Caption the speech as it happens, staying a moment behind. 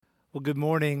Well, good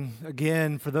morning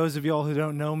again. For those of y'all who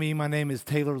don't know me, my name is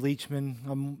Taylor Leachman.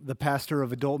 I'm the pastor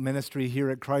of adult ministry here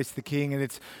at Christ the King, and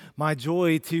it's my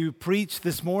joy to preach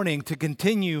this morning, to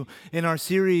continue in our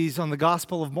series on the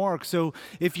Gospel of Mark. So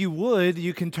if you would,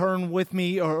 you can turn with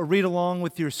me or read along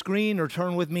with your screen or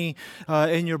turn with me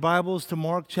in your Bibles to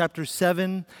Mark chapter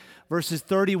 7, verses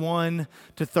 31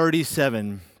 to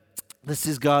 37. This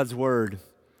is God's Word.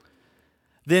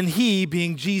 Then he,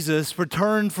 being Jesus,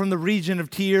 returned from the region of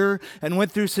Tyre and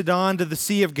went through Sidon to the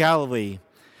Sea of Galilee,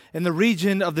 in the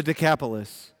region of the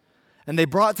Decapolis. And they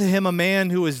brought to him a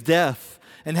man who was deaf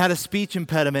and had a speech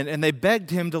impediment, and they begged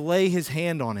him to lay his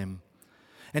hand on him.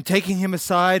 And taking him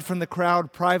aside from the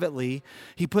crowd privately,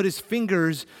 he put his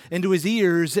fingers into his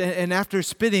ears, and after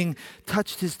spitting,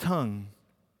 touched his tongue.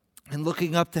 And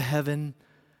looking up to heaven,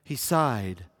 he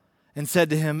sighed and said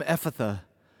to him, Ephphatha,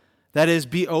 that is,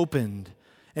 be opened.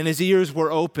 And his ears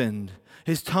were opened,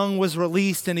 his tongue was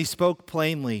released, and he spoke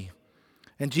plainly.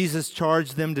 And Jesus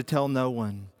charged them to tell no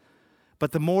one.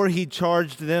 But the more he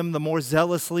charged them, the more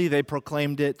zealously they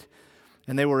proclaimed it.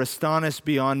 And they were astonished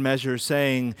beyond measure,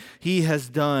 saying, He has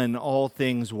done all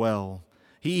things well.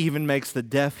 He even makes the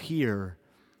deaf hear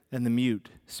and the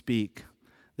mute speak.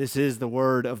 This is the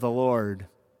word of the Lord.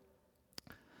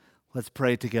 Let's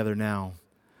pray together now.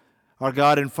 Our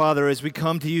God and Father, as we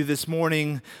come to you this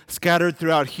morning, scattered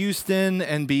throughout Houston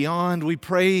and beyond, we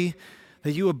pray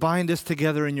that you would bind us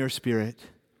together in your Spirit.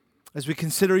 As we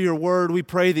consider your word, we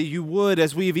pray that you would,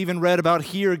 as we have even read about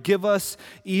here, give us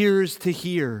ears to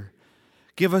hear,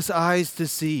 give us eyes to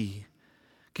see,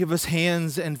 give us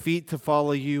hands and feet to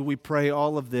follow you. We pray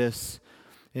all of this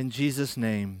in Jesus'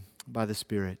 name by the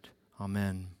Spirit.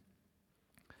 Amen.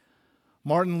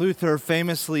 Martin Luther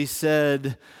famously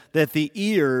said that the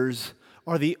ears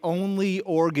are the only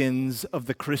organs of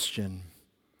the Christian.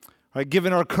 Right,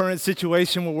 given our current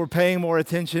situation where we're paying more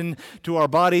attention to our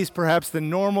bodies perhaps than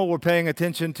normal, we're paying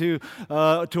attention to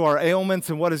our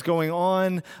ailments and what is going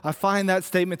on, I find that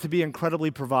statement to be incredibly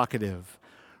provocative.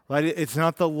 Right? It's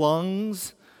not the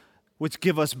lungs which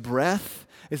give us breath.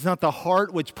 It's not the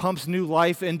heart which pumps new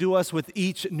life into us with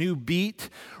each new beat.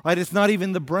 Right? It's not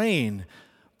even the brain.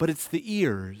 But it's the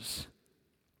ears.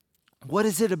 What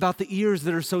is it about the ears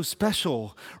that are so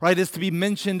special, right, as to be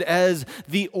mentioned as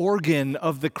the organ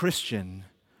of the Christian?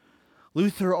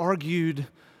 Luther argued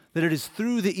that it is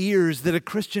through the ears that a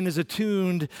Christian is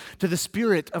attuned to the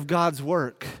Spirit of God's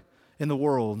work in the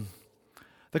world.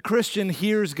 The Christian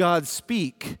hears God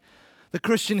speak. The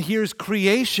Christian hears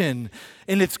creation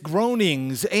in its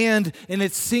groanings and in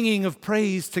its singing of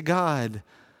praise to God.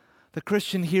 The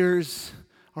Christian hears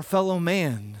our fellow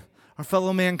man, our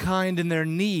fellow mankind in their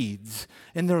needs,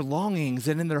 in their longings,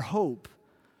 and in their hope.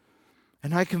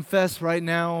 And I confess right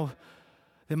now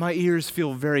that my ears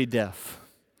feel very deaf.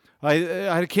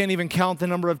 I can't even count the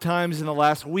number of times in the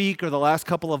last week or the last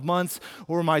couple of months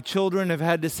where my children have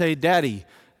had to say, Daddy,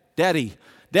 Daddy,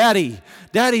 Daddy,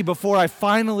 Daddy, before I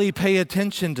finally pay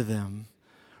attention to them.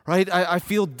 Right? I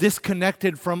feel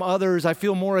disconnected from others. I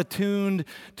feel more attuned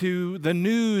to the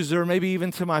news or maybe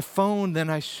even to my phone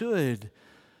than I should.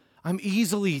 I'm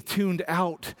easily tuned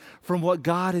out from what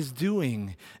God is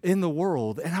doing in the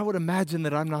world. And I would imagine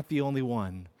that I'm not the only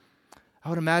one. I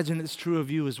would imagine it's true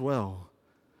of you as well.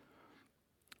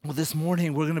 Well, this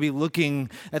morning we're going to be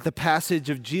looking at the passage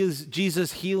of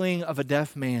Jesus' healing of a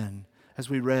deaf man as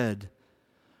we read.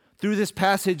 Through this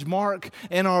passage, Mark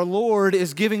and our Lord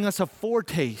is giving us a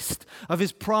foretaste of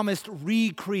his promised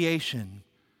recreation.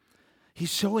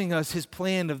 He's showing us his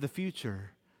plan of the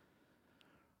future.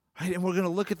 Right? And we're going to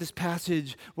look at this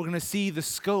passage. We're going to see the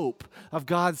scope of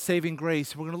God's saving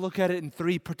grace. We're going to look at it in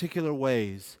three particular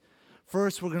ways.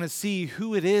 First, we're going to see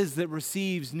who it is that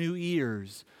receives new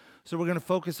ears. So we're going to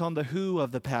focus on the who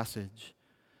of the passage.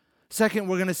 Second,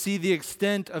 we're going to see the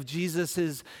extent of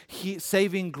Jesus'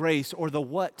 saving grace, or the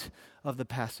what of the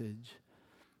passage.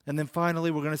 And then finally,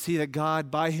 we're going to see that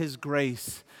God, by his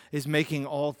grace, is making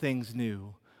all things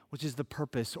new, which is the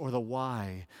purpose or the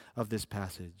why of this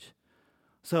passage.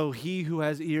 So he who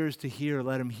has ears to hear,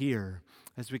 let him hear,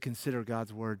 as we consider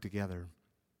God's word together.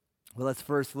 Well, let's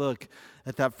first look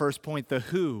at that first point, the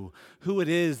who it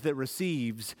is that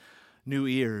receives new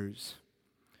ears.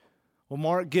 Well,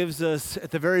 Mark gives us,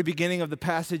 at the very beginning of the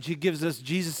passage, he gives us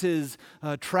Jesus'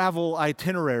 travel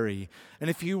itinerary. And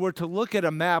if you were to look at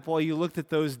a map while you looked at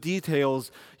those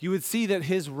details, you would see that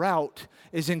his route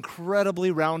is incredibly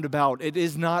roundabout. It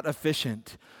is not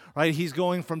efficient, right? He's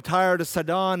going from Tyre to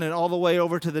Sidon and all the way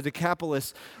over to the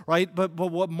Decapolis, right? But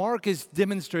what Mark is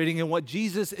demonstrating and what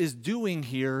Jesus is doing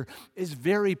here is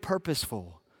very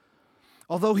purposeful.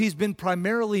 Although he's been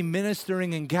primarily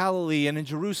ministering in Galilee and in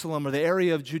Jerusalem or the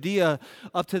area of Judea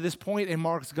up to this point in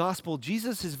Mark's gospel,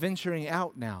 Jesus is venturing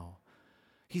out now.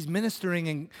 He's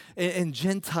ministering in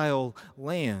Gentile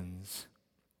lands.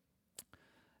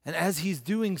 And as he's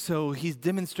doing so, he's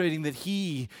demonstrating that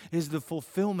he is the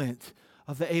fulfillment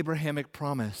of the Abrahamic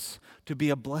promise to be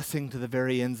a blessing to the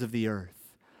very ends of the earth.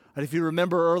 And if you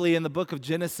remember early in the book of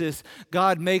Genesis,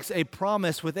 God makes a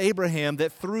promise with Abraham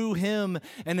that through him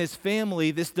and his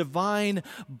family, this divine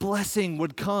blessing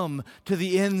would come to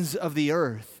the ends of the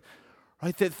earth.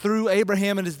 Right? That through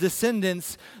Abraham and his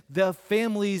descendants, the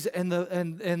families and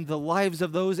the lives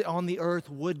of those on the earth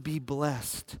would be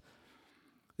blessed.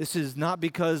 This is not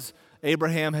because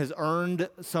Abraham has earned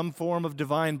some form of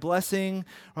divine blessing,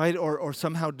 right, or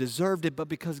somehow deserved it, but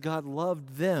because God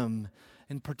loved them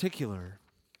in particular.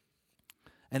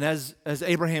 And as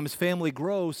Abraham's family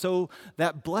grows, so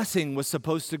that blessing was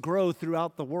supposed to grow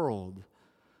throughout the world.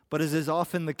 But as is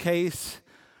often the case,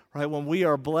 right, when we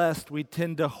are blessed, we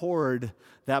tend to hoard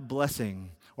that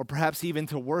blessing, or perhaps even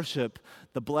to worship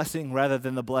the blessing rather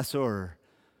than the blesser.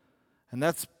 And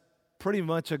that's pretty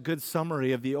much a good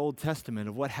summary of the Old Testament,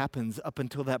 of what happens up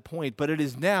until that point. But it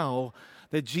is now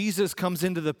that Jesus comes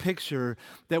into the picture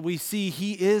that we see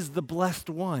he is the blessed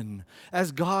one.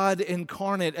 As God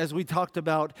incarnate, as we talked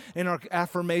about in our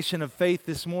affirmation of faith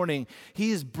this morning,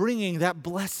 he is bringing that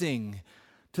blessing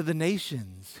to the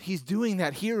nations. He's doing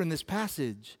that here in this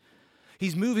passage.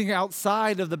 He's moving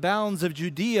outside of the bounds of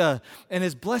Judea and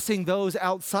is blessing those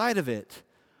outside of it.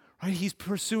 Right? He's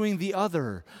pursuing the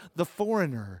other, the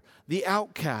foreigner, the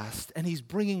outcast, and he's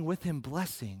bringing with him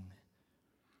blessing.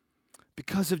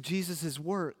 Because of Jesus'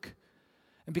 work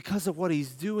and because of what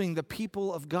he's doing, the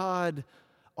people of God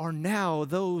are now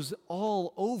those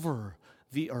all over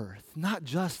the earth, not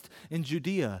just in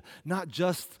Judea, not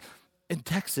just in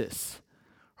Texas,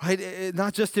 right?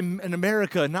 Not just in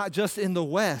America, not just in the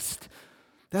West.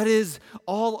 That is,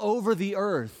 all over the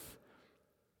earth,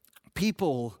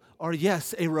 people are,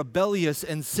 yes, a rebellious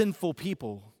and sinful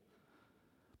people,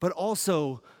 but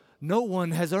also no one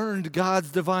has earned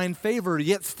God's divine favor,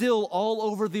 yet still all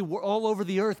over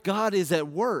the earth, God is at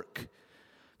work,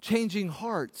 changing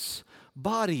hearts,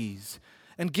 bodies,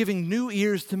 and giving new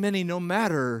ears to many no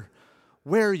matter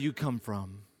where you come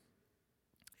from.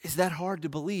 Is that hard to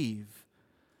believe?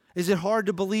 Is it hard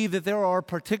to believe that there are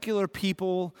particular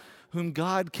people whom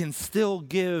God can still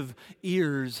give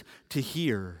ears to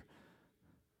hear?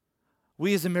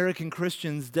 We as American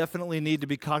Christians definitely need to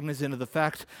be cognizant of the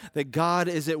fact that God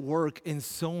is at work in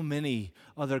so many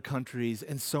other countries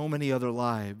and so many other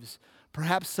lives,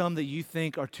 perhaps some that you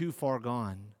think are too far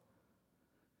gone.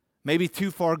 Maybe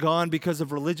too far gone because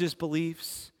of religious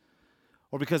beliefs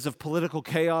or because of political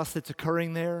chaos that's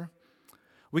occurring there.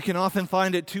 We can often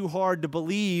find it too hard to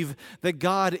believe that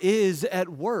God is at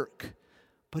work,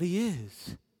 but he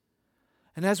is.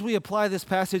 And as we apply this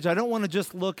passage, I don't want to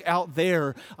just look out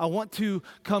there. I want to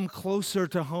come closer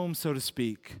to home, so to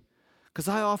speak. Because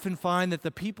I often find that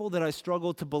the people that I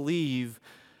struggle to believe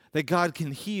that God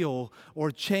can heal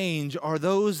or change are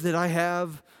those that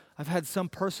I've had some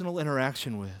personal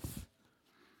interaction with.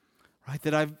 Right?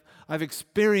 That I've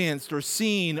experienced or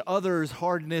seen others'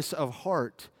 hardness of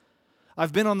heart.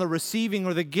 I've been on the receiving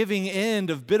or the giving end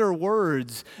of bitter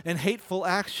words and hateful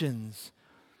actions.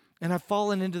 And I've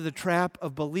fallen into the trap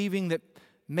of believing that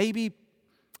maybe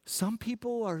some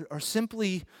people are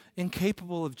simply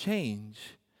incapable of change.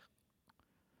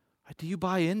 Do you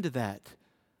buy into that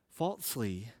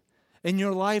falsely? In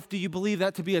your life, do you believe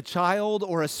that to be a child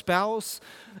or a spouse?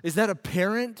 Is that a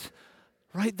parent,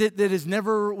 right, that was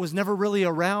never really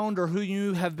around or who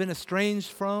you have been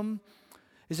estranged from?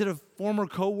 Is it a former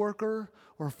coworker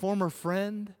or a former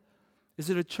friend? Is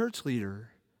it a church leader?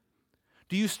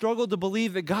 Do you struggle to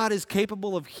believe that God is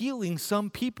capable of healing some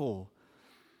people?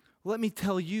 Let me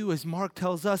tell you, as Mark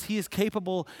tells us, he is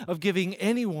capable of giving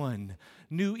anyone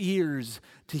new ears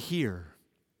to hear.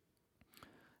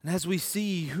 And as we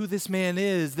see who this man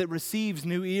is that receives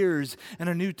new ears and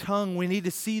a new tongue, we need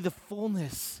to see the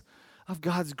fullness of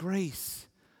God's grace.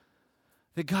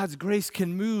 That God's grace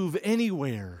can move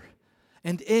anywhere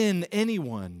and in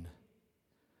anyone.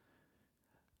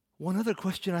 One other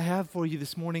question I have for you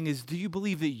this morning is, do you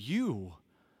believe that you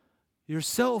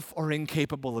yourself are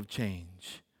incapable of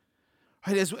change?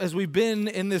 Right, as we've been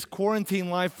in this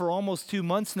quarantine life for almost 2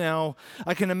 months now,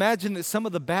 I can imagine that some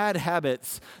of the bad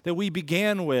habits that we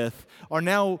began with are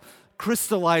now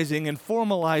crystallizing and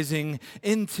formalizing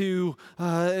into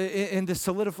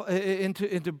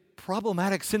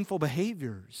problematic sinful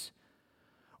behaviors.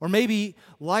 Or maybe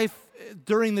life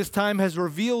during this time has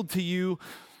revealed to you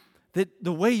that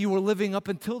the way you were living up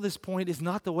until this point is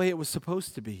not the way it was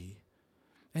supposed to be,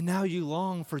 and now you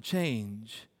long for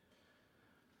change?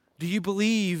 Do you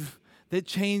believe that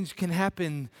change can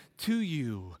happen to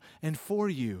you and for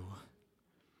you?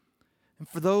 And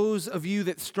for those of you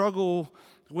that struggle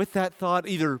with that thought,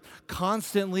 either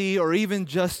constantly or even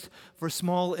just for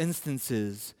small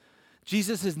instances,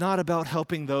 Jesus is not about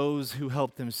helping those who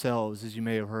help themselves, as you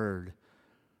may have heard.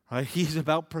 Right? He's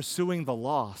about pursuing the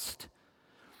lost.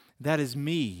 That is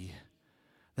me.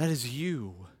 That is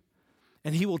you.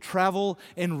 And he will travel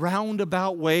in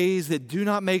roundabout ways that do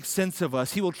not make sense of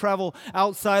us. He will travel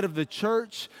outside of the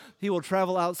church. He will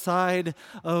travel outside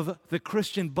of the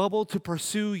Christian bubble to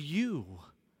pursue you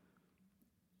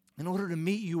in order to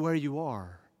meet you where you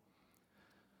are.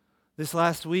 This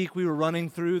last week, we were running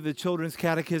through the children's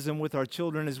catechism with our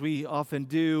children, as we often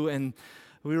do, and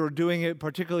we were doing it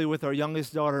particularly with our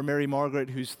youngest daughter, Mary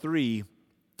Margaret, who's 3.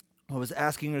 I was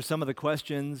asking her some of the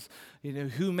questions,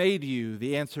 who made you?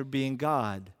 The answer being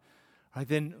God. Right,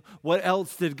 then what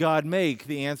else did God make?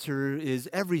 The answer is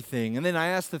everything. And then I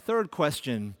asked the third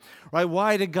question, right?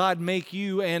 Why did God make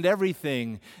you and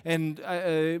everything? And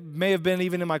may have been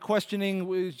even in my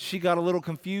questioning, she got a little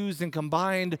confused and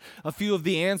combined a few of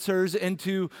the answers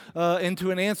into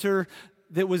an answer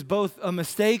that was both a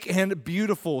mistake and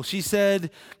beautiful. She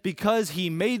said, because he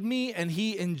made me and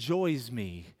he enjoys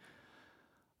me.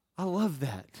 I love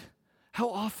that. How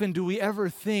often do we ever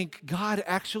think God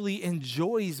actually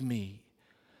enjoys me?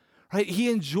 Right? He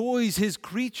enjoys his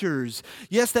creatures.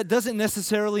 Yes, that doesn't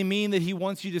necessarily mean that he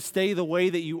wants you to stay the way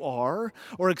that you are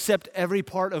or accept every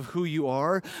part of who you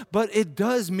are, but it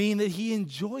does mean that he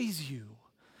enjoys you.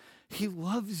 He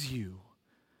loves you,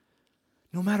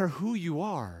 no matter who you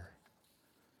are.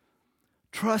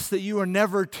 Trust that you are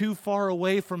never too far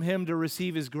away from him to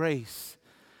receive his grace.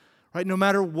 Right? No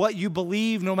matter what you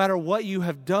believe, no matter what you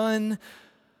have done,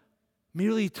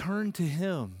 merely turn to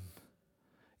him.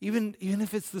 Even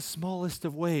if it's the smallest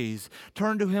of ways,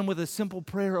 turn to him with a simple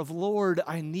prayer of, Lord,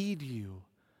 I need you.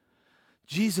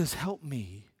 Jesus, help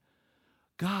me.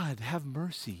 God, have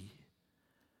mercy.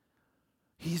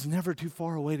 He's never too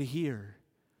far away to hear.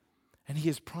 And he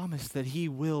has promised that he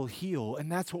will heal.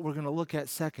 And that's what we're going to look at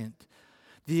second.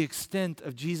 The extent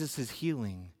of Jesus'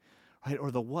 healing, right? Or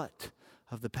the what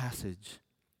of the passage.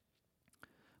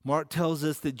 Mark tells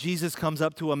us that Jesus comes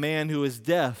up to a man who is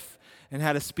deaf and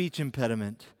had a speech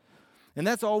impediment. And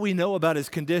that's all we know about his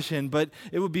condition, but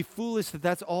it would be foolish that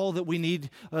that's all that we need,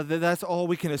 that's all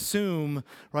we can assume,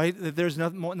 right? That there's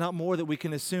not more that we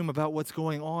can assume about what's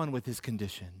going on with his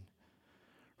condition.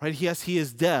 Right? Yes, he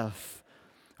is deaf,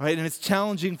 right? And it's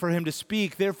challenging for him to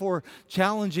speak, therefore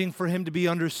challenging for him to be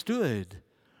understood.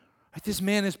 Right? This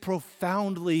man is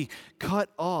profoundly cut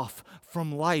off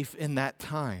from life in that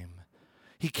time.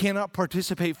 He cannot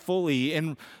participate fully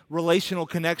in relational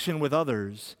connection with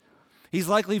others. He's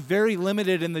likely very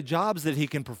limited in the jobs that he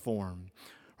can perform.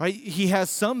 Right? He has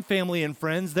some family and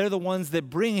friends. They're the ones that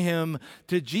bring him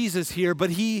to Jesus here,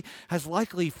 but he has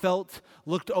likely felt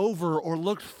looked over or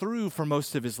looked through for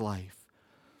most of his life.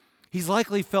 He's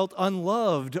likely felt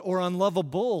unloved or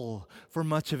unlovable for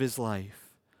much of his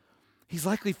life. He's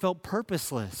likely felt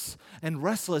purposeless and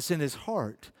restless in his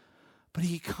heart, but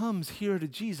he comes here to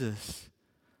Jesus.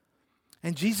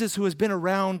 And Jesus, who has been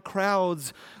around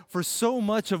crowds for so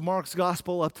much of Mark's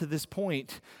gospel up to this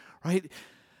point, right?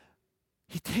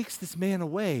 He takes this man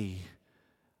away,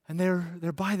 and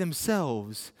they're by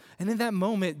themselves. And in that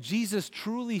moment, Jesus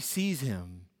truly sees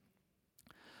him.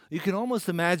 You can almost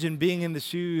imagine being in the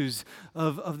shoes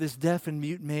of this deaf and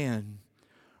mute man,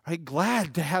 right?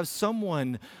 Glad to have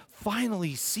someone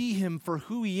finally see him for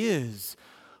who he is,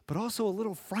 but also a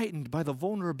little frightened by the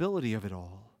vulnerability of it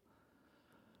all.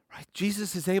 Right?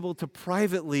 Jesus is able to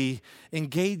privately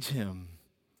engage him.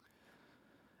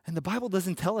 And the Bible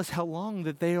doesn't tell us how long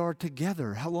that they are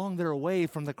together, how long they're away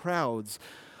from the crowds.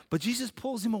 But Jesus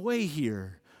pulls him away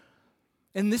here.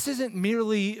 And this isn't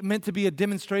merely meant to be a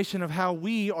demonstration of how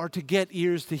we are to get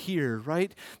ears to hear,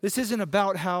 right? This isn't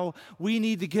about how we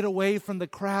need to get away from the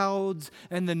crowds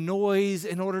and the noise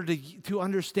in order to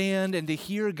understand and to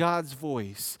hear God's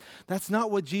voice. That's not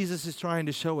what Jesus is trying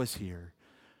to show us here.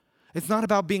 It's not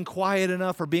about being quiet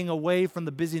enough or being away from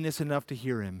the busyness enough to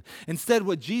hear him. Instead,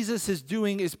 what Jesus is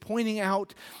doing is pointing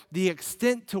out the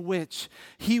extent to which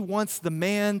he wants the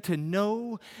man to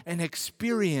know and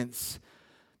experience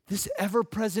this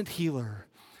ever-present healer,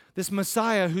 this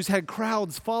Messiah who's had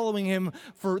crowds following him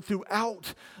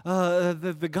throughout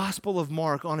the Gospel of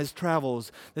Mark on his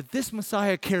travels, that this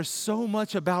Messiah cares so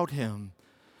much about him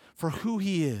for who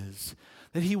he is,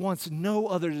 that he wants no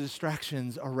other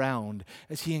distractions around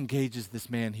as he engages this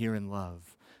man here in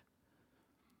love.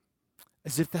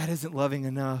 As if that isn't loving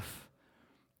enough,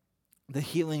 the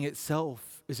healing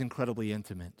itself is incredibly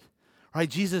intimate. Right?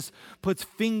 Jesus puts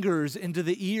fingers into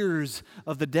the ears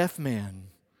of the deaf man.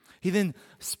 He then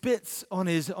spits on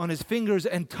his fingers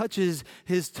and touches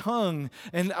his tongue.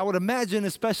 And I would imagine,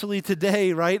 especially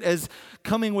today, right, as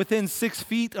coming within 6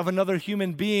 feet of another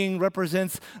human being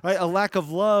represents, right, a lack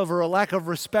of love or a lack of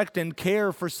respect and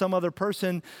care for some other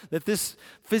person, that this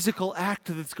physical act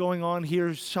that's going on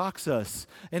here shocks us.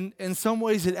 And in some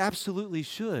ways, it absolutely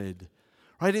should.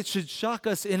 Right? It should shock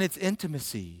us in its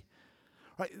intimacy.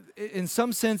 Right? In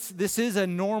some sense, this is a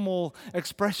normal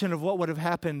expression of what would have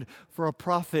happened for a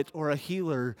prophet or a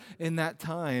healer in that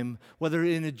time, whether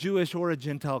in a Jewish or a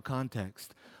Gentile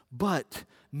context. But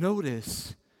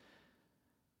notice,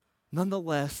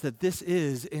 nonetheless, that this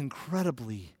is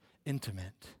incredibly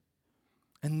intimate.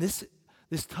 And this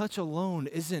touch alone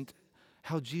isn't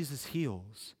how Jesus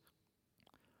heals.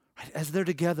 Right? As they're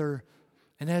together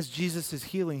and as Jesus is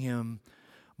healing him,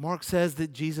 Mark says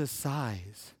that Jesus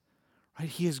sighs. Right?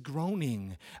 He is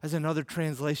groaning, as another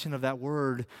translation of that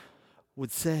word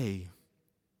would say.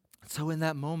 So in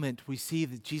that moment, we see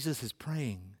that Jesus is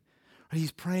praying. Right?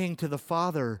 He's praying to the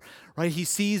Father. Right? He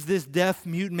sees this deaf,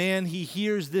 mute man. He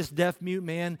hears this deaf, mute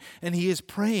man, and he is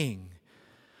praying.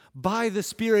 By the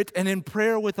Spirit and in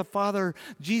prayer with the Father,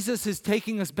 Jesus is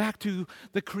taking us back to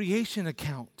the creation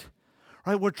account.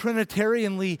 Right? Where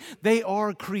Trinitarianly, they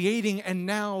are creating and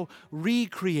now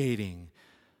recreating.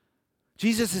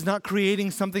 Jesus is not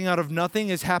creating something out of nothing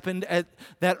as happened at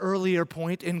that earlier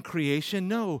point in creation.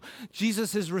 No,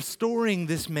 Jesus is restoring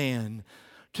this man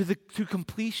to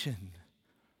completion.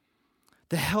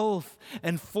 The health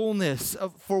and fullness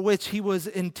for which he was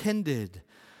intended.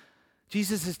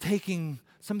 Jesus is taking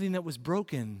something that was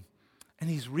broken and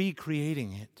he's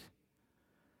recreating it.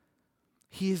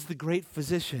 He is the great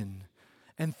physician,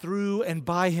 and through and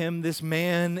by him this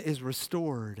man is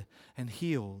restored and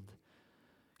healed.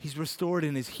 He's restored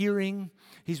in his hearing.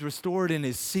 He's restored in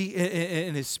his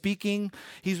speaking.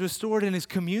 He's restored in his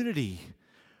community,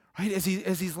 right? As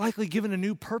he's likely given a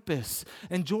new purpose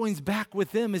and joins back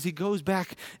with them as he goes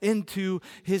back into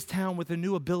his town with a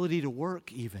new ability to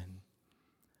work even.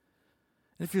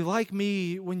 And if you're like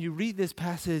me, when you read this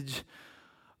passage,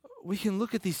 we can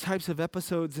look at these types of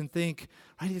episodes and think,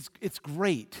 right, it's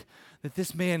great that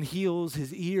this man heals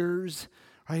his ears,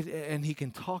 right, and he can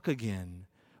talk again.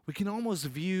 We can almost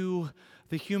view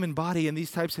the human body and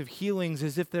these types of healings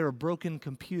as if they're a broken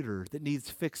computer that needs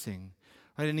fixing.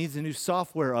 Right? It needs a new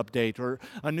software update or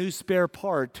a new spare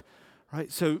part.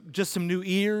 Right? So just some new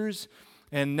ears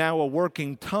and now a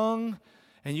working tongue,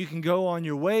 and you can go on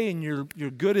your way and you're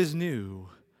good as new.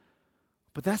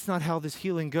 But that's not how this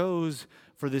healing goes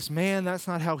for this man. That's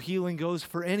not how healing goes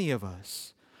for any of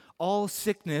us. All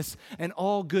sickness and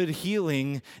all good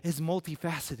healing is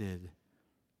multifaceted.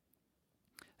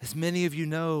 As many of you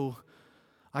know,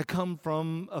 I come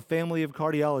from a family of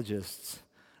cardiologists,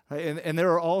 right? And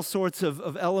there are all sorts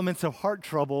of elements of heart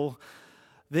trouble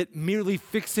that merely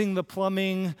fixing the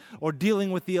plumbing or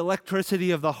dealing with the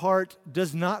electricity of the heart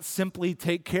does not simply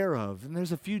take care of. And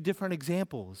there's a few different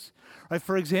examples. Right?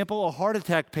 For example, a heart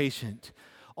attack patient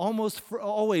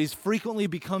always frequently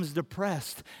becomes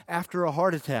depressed after a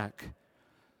heart attack.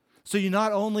 So you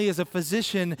not only as a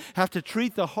physician have to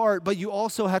treat the heart, but you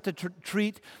also have to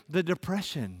treat the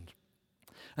depression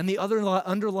and the other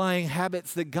underlying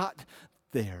habits that got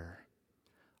there.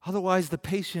 Otherwise, the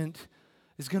patient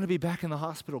is going to be back in the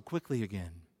hospital quickly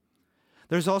again.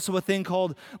 There's also a thing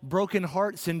called broken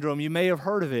heart syndrome. You may have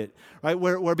heard of it, right?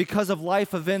 Where because of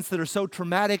life events that are so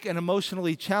traumatic and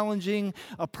emotionally challenging,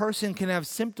 a person can have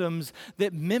symptoms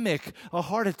that mimic a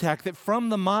heart attack, that from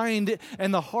the mind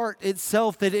and the heart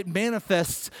itself, that it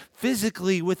manifests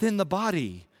physically within the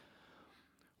body.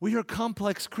 We are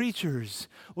complex creatures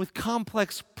with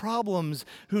complex problems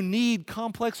who need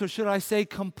complex, or should I say,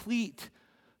 complete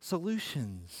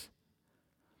solutions.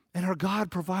 And our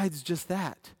God provides just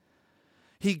that.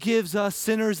 He gives us,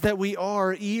 sinners that we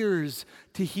are, ears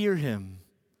to hear him.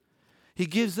 He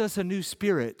gives us a new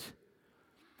spirit.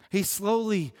 He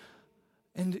slowly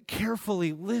and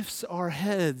carefully lifts our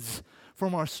heads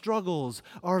from our struggles,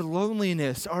 our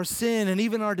loneliness, our sin, and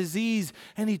even our disease,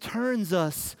 and he turns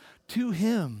us to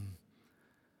him.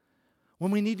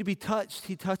 When we need to be touched,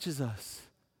 he touches us.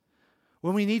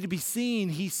 When we need to be seen,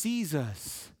 he sees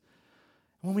us.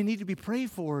 When we need to be prayed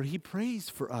for, he prays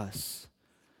for us.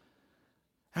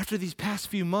 After these past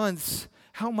few months,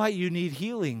 how might you need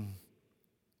healing?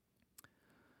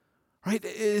 Right?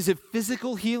 Is it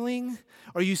physical healing?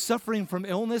 Are you suffering from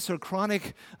illness or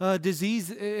chronic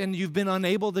disease and you've been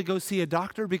unable to go see a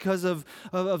doctor because of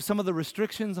some of the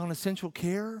restrictions on essential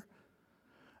care?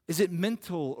 Is it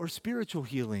mental or spiritual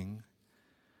healing?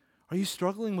 Are you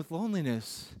struggling with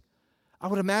loneliness? I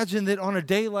would imagine that on a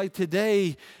day like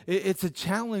today, it's a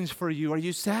challenge for you. Are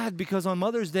you sad because on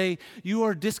Mother's Day, you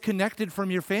are disconnected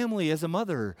from your family as a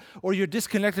mother, or you're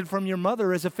disconnected from your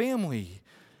mother as a family?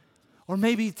 Or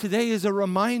maybe today is a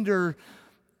reminder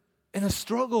and a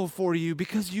struggle for you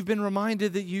because you've been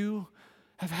reminded that you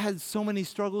have had so many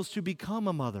struggles to become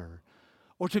a mother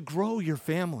or to grow your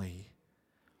family.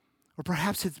 Or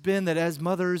perhaps it's been that as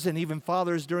mothers and even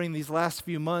fathers during these last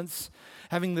few months,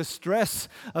 having the stress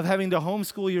of having to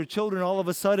homeschool your children all of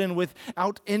a sudden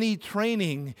without any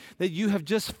training, that you have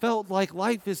just felt like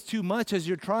life is too much as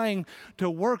you're trying to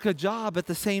work a job at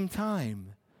the same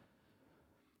time.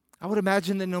 I would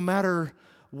imagine that no matter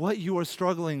what you are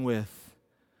struggling with,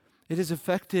 it has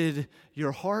affected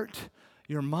your heart,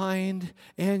 your mind,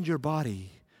 and your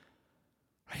body.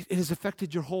 Right? It has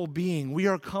affected your whole being. We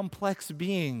are complex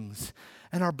beings,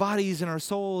 and our bodies and our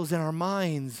souls and our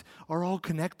minds are all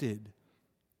connected.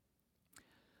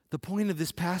 The point of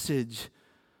this passage,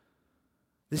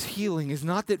 this healing, is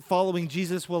not that following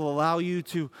Jesus will allow you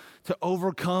to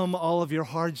overcome all of your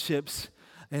hardships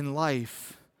in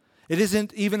life. It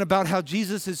isn't even about how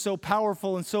Jesus is so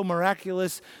powerful and so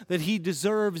miraculous that he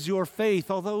deserves your faith,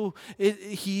 although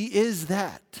he is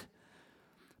that.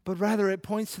 But rather it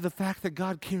points to the fact that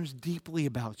God cares deeply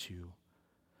about you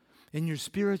in your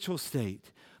spiritual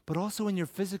state, but also in your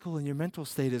physical and your mental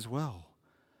state as well.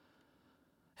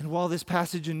 And while this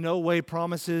passage in no way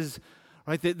promises,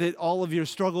 right, that all of your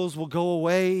struggles will go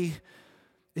away,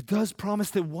 it does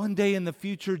promise that one day in the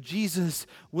future, Jesus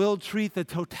will treat the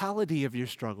totality of your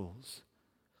struggles.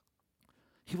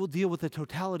 He will deal with the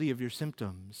totality of your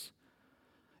symptoms.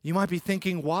 You might be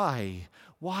thinking, why?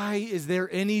 Why is there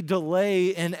any delay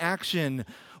in action?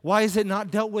 Why is it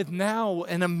not dealt with now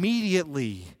and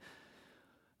immediately?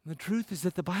 And the truth is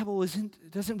that the Bible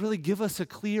doesn't really give us a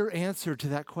clear answer to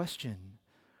that question.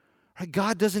 Right?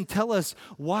 God doesn't tell us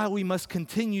why we must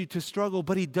continue to struggle,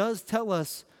 but he does tell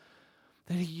us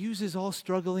that he uses all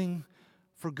struggling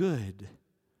for good.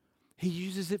 He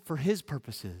uses it for his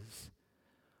purposes,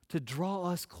 to draw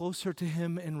us closer to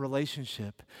him in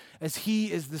relationship, as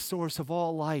he is the source of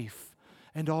all life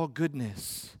and all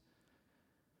goodness.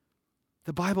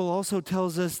 The Bible also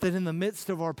tells us that in the midst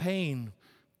of our pain,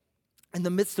 in the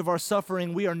midst of our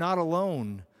suffering, we are not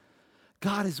alone.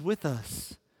 God is with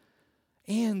us,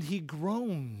 and he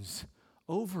groans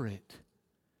over it.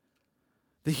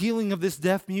 The healing of this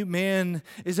deaf-mute man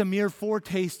is a mere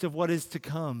foretaste of what is to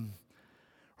come.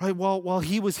 Right? While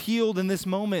he was healed in this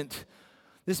moment,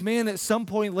 this man at some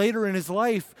point later in his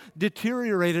life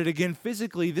deteriorated again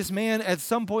physically. This man at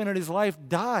some point in his life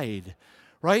died,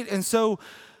 right? And so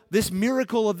this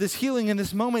miracle of this healing in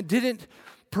this moment didn't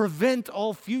prevent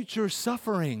all future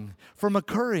suffering from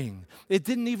occurring. It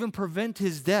didn't even prevent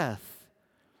his death.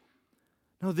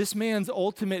 No, this man's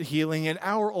ultimate healing and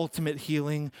our ultimate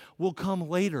healing will come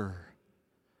later.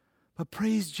 But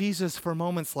praise Jesus for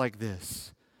moments like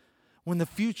this. When the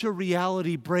future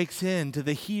reality breaks into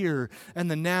the here and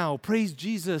the now, praise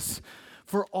Jesus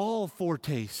for all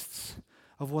foretastes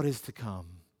of what is to come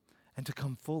and to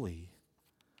come fully.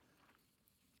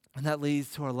 And that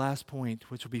leads to our last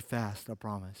point, which will be fast, I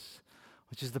promise,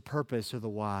 which is the purpose or the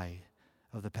why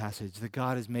of the passage, that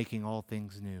God is making all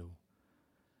things new.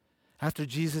 After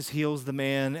Jesus heals the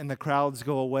man and the crowds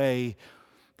go away,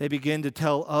 they begin to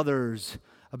tell others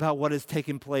about what has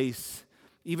taken place,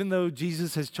 even though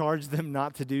Jesus has charged them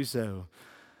not to do so.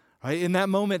 Right? In that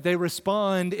moment, they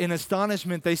respond in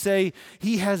astonishment. They say,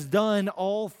 "He has done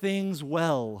all things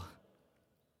well."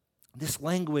 This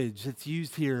language that's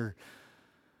used here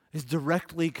is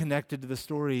directly connected to the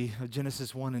story of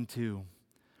Genesis 1 and 2.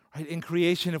 Right? In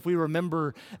creation, if we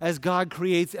remember, as God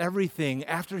creates everything,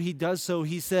 after he does so,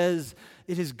 he says,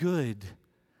 "It is good."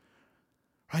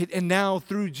 Right? And now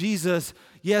through Jesus,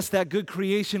 yes, that good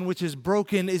creation which is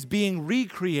broken is being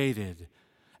recreated.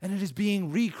 And it is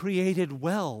being recreated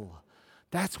well.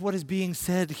 That's what is being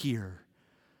said here.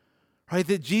 Right?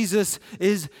 That Jesus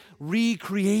is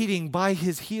recreating by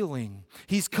his healing.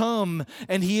 He's come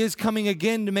and he is coming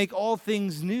again to make all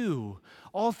things new.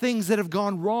 All things that have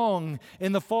gone wrong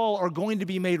in the fall are going to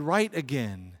be made right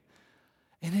again.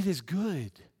 And it is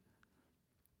good.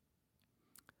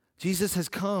 Jesus has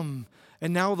come,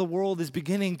 and now the world is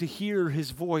beginning to hear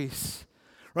his voice.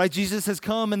 Right? Jesus has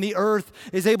come, and the earth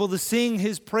is able to sing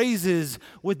his praises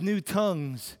with new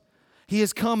tongues. He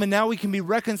has come, and now we can be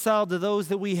reconciled to those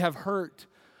that we have hurt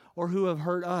or who have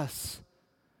hurt us.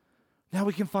 Now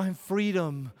we can find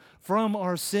freedom from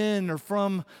our sin or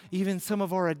from even some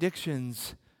of our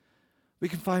addictions. We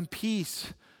can find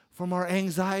peace from our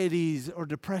anxieties or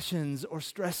depressions or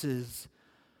stresses.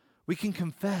 We can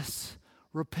confess,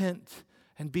 repent,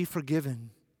 and be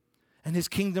forgiven. And his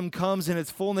kingdom comes in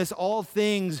its fullness. All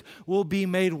things will be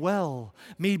made well,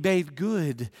 made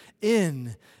good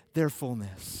in their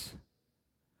fullness.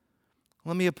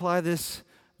 Let me apply this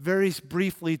very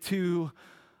briefly to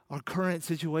our current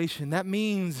situation. That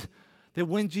means that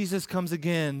when Jesus comes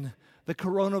again, the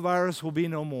coronavirus will be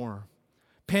no more.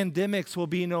 Pandemics will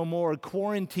be no more.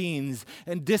 Quarantines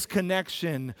and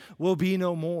disconnection will be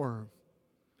no more.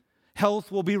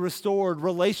 Health will be restored.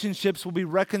 Relationships will be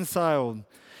reconciled.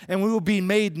 And we will be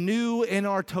made new in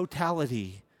our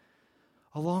totality,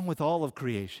 along with all of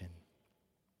creation.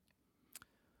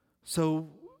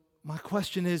 So my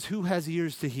question is, who has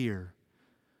ears to hear?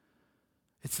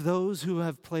 It's those who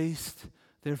have placed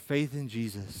their faith in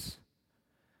Jesus.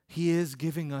 He is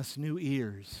giving us new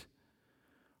ears.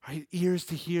 Right? Ears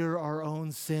to hear our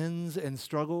own sins and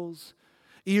struggles.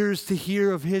 Ears to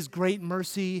hear of his great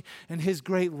mercy and his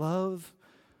great love.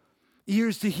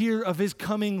 Ears to hear of his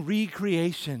coming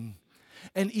recreation.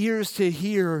 And ears to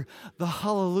hear the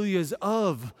hallelujahs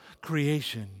of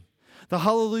creation. The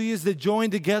hallelujahs that join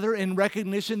together in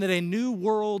recognition that a new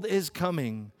world is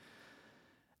coming.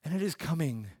 And it is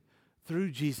coming through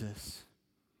Jesus.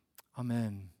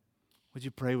 Amen. Would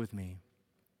you pray with me?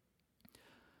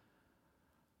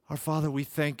 Our Father, we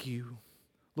thank you.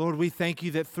 Lord, we thank you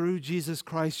that through Jesus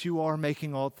Christ you are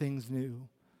making all things new.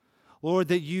 Lord,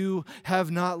 that you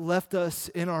have not left us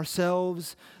in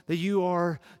ourselves, that you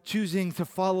are choosing to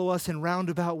follow us in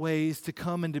roundabout ways to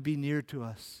come and to be near to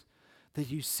us, that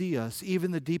you see us,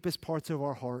 even the deepest parts of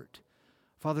our heart,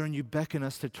 Father, and you beckon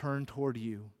us to turn toward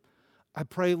you. I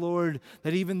pray, Lord,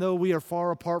 that even though we are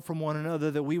far apart from one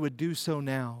another, that we would do so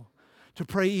now, to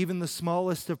pray even the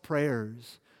smallest of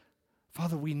prayers.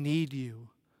 Father, we need you.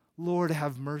 Lord,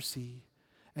 have mercy.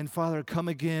 And Father, come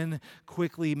again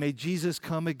quickly. May Jesus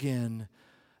come again,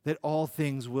 that all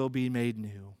things will be made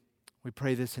new. We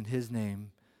pray this in his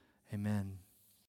name. Amen.